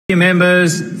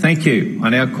Members, thank you. I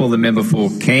now call the member for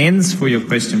Cairns for your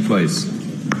question, please.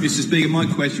 Mr Speaker, my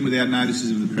question without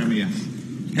notices of the Premier.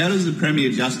 How does the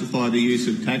Premier justify the use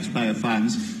of taxpayer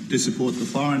funds to support the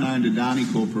foreign-owned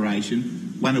Adani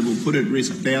Corporation when it will put at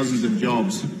risk thousands of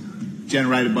jobs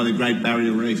generated by the Great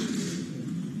Barrier Reef?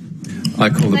 I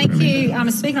call the Thank Premier. you,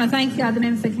 Mr Speaker. I thank the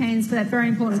member for Cairns for that very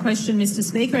important question, Mr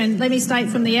Speaker. And let me state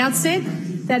from the outset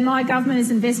that my government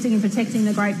is investing in protecting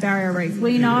the Great Barrier Reef.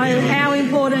 We know how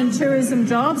important tourism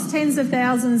jobs, tens of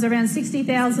thousands, around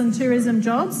 60,000 tourism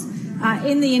jobs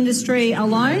in the industry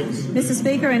alone, Mr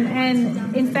Speaker.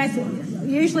 And in fact,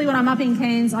 usually when I'm up in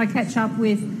Cairns, I catch up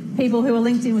with people who are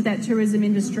linked in with that tourism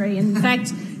industry. In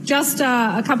fact, just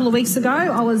a couple of weeks ago,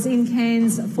 I was in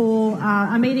Cairns for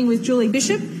a meeting with Julie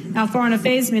Bishop, our Foreign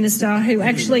Affairs Minister, who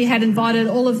actually had invited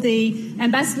all of the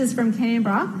ambassadors from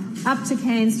Canberra up to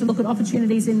Cairns to look at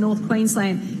opportunities in North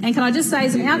Queensland. And can I just say,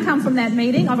 as an outcome from that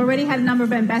meeting, I've already had a number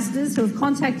of ambassadors who have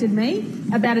contacted me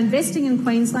about investing in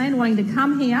Queensland, wanting to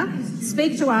come here,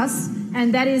 speak to us,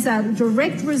 and that is a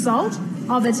direct result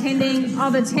of attending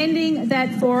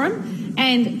that forum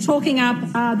and talking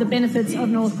up the benefits of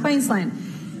North Queensland.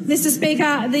 Mr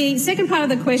Speaker, the second part of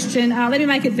the question, let me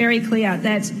make it very clear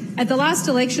that at the last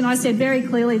election I said very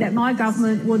clearly that my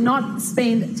government would not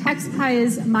spend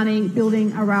taxpayers' money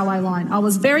building a railway line. I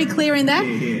was very clear in that.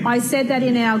 I said that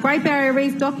in our Great Barrier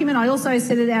Reef document. I also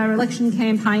said it at our election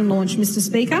campaign launch, Mr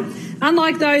Speaker.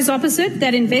 Unlike those opposite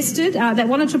that invested, that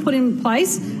wanted to put in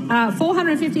place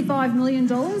 $455 million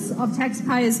of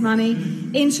taxpayers' money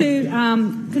into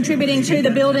contributing to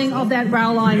the building of that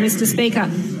rail line, Mr Speaker.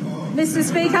 Mr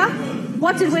Speaker,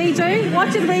 what did we do?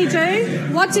 What did we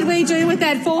do with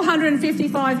that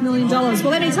 $455 million? Well,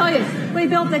 let me tell you, we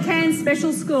built the Cairns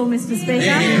Special School, Mr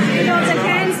Speaker. We built the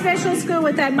Cairns Special School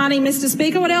with that money, Mr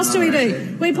Speaker. What else do?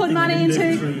 We put money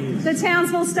into the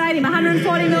Townsville Stadium,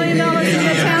 $140 million into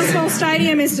the Townsville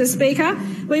Stadium, Mr Speaker.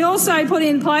 We also put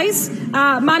in place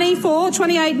money for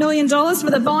 $28 million for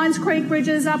the Vines Creek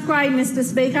Bridges upgrade, Mr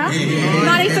Speaker.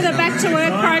 Money for the Back to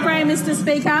Work program, Mr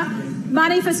Speaker.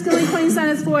 Money for skilling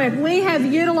Queenslanders for work. We have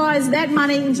utilised that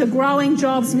money into growing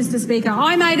jobs, Mr Speaker.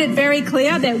 I made it very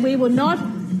clear that we would not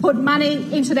put money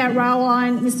into that rail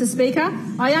line, Mr Speaker.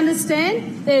 I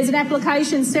understand there's an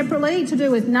application separately to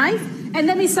do with NAIF. And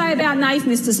let me say about NAIF,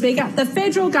 Mr Speaker, the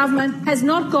federal government has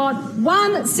not got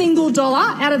one single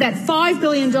dollar out of that $5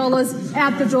 billion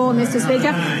out the door, Mr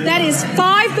Speaker. That is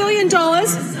 $5 billion.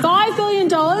 $5 billion.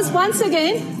 Once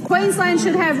again, Queensland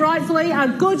should have rightfully a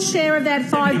good share of that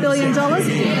 $5 billion.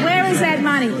 Where is that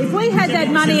money? If we had that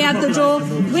money out the door,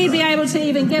 we'd be able to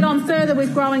even get on further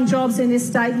with growing jobs in this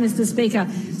state, Mr Speaker.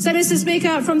 So, Mr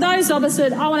Speaker, from those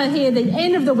opposite, I want to hear the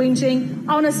end of the whinging.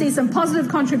 I want to see some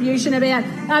positive contribution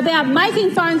about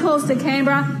making phone calls to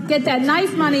Canberra, get that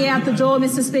NAIF money out the door,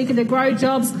 Mr Speaker, to grow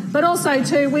jobs, but also,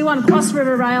 too, we want Cross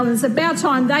River Rail, and it's about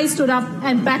time they stood up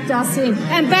and backed us in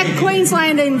and backed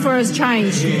Queensland in for a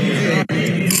change.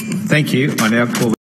 Thank you. I now call